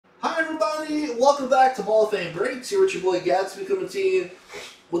everybody, welcome back to Ball of Fame Breaks. Here with your boy Gatsby coming to you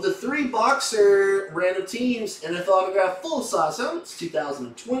with the 3-boxer random teams NFL autograph full-size helmets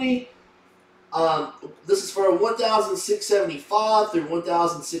 2020. This is for 1,675 through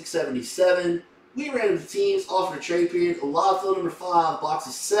 1,677. We random the teams, offered a trade period, a lot fill number 5,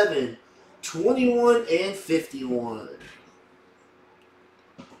 boxes 7, 21, and 51.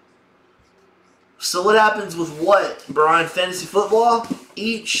 So what happens with what, Brian? Fantasy football?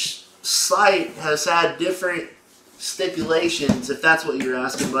 Each site has had different stipulations, if that's what you're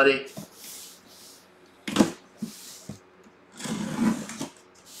asking, buddy.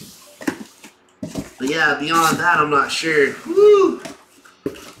 But yeah, beyond that, I'm not sure. Woo!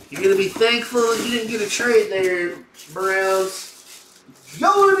 You're going to be thankful you didn't get a trade there, Browns.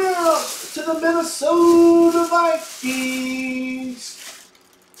 Going out to the Minnesota Vikings.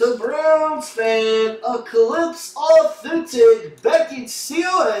 The Browns fan, Eclipse Authentic, Beckett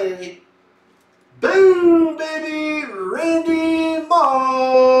COA. Boom, baby, Randy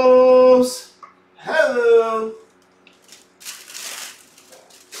Moss. Hello.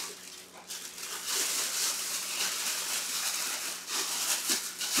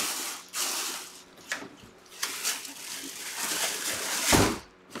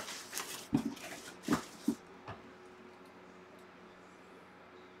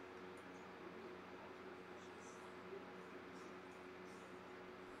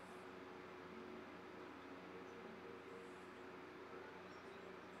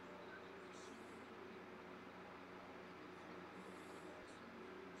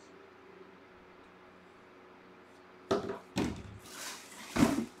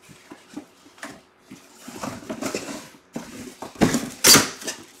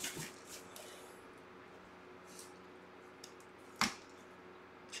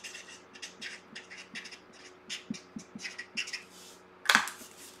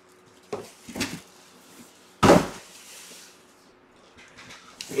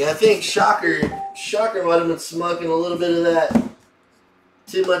 Yeah, I think Shocker might have been smoking a little bit of that,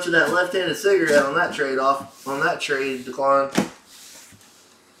 too much of that left-handed cigarette on that trade decline.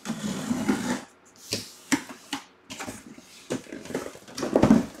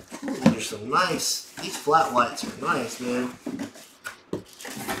 Ooh, these are some nice. These flat whites are nice, man.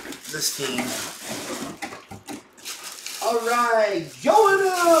 This team. All right, going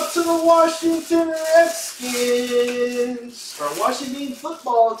up to the Washington Redskins, our Washington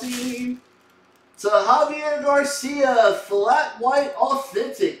football team, to Javier Garcia, flat white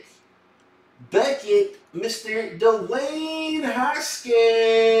authentic. Beckett, Mr. Dwayne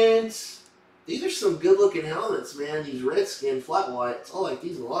Haskins. These are some good looking helmets, man. These Redskin flat whites. I like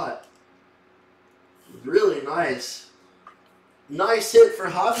these a lot. Really nice. Nice hit for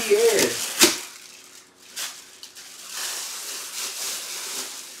Javier.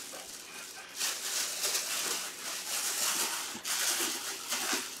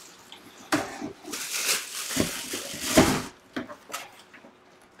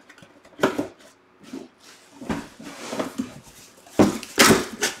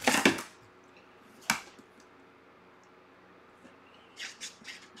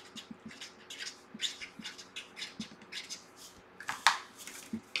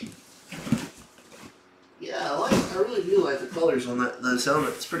 I really do like the colors on those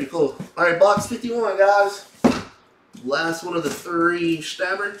helmets. It's pretty cool. All right, box 51, guys. Last one of the 3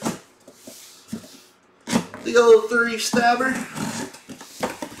 stabber. The old 3 stabber.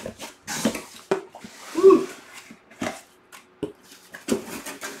 Woo.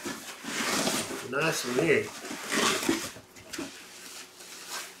 Nice one here.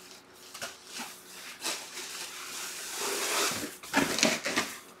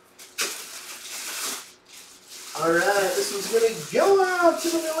 Alright, this one's going to go out to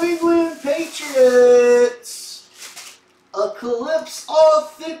the New England Patriots. Eclipse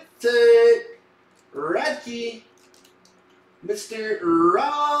Authentic. Radke. Mr.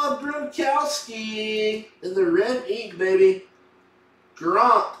 Rob Gronkowski. In the red ink, baby.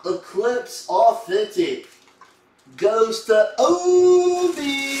 Gronk. Eclipse Authentic. Goes to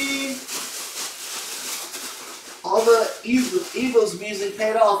Obi. All the Eagles music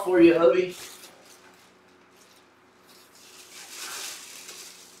paid off for you, Obi.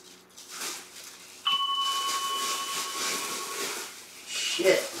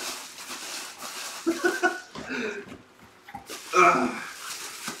 Shit.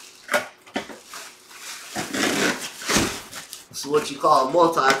 This is what you call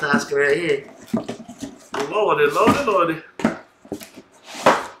multitasking right here. Lordy, lordy, lordy.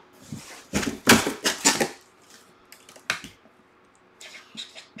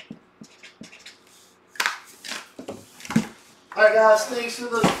 Alright guys, thanks for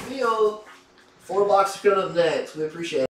the field. 4 boxes coming up next. We appreciate it.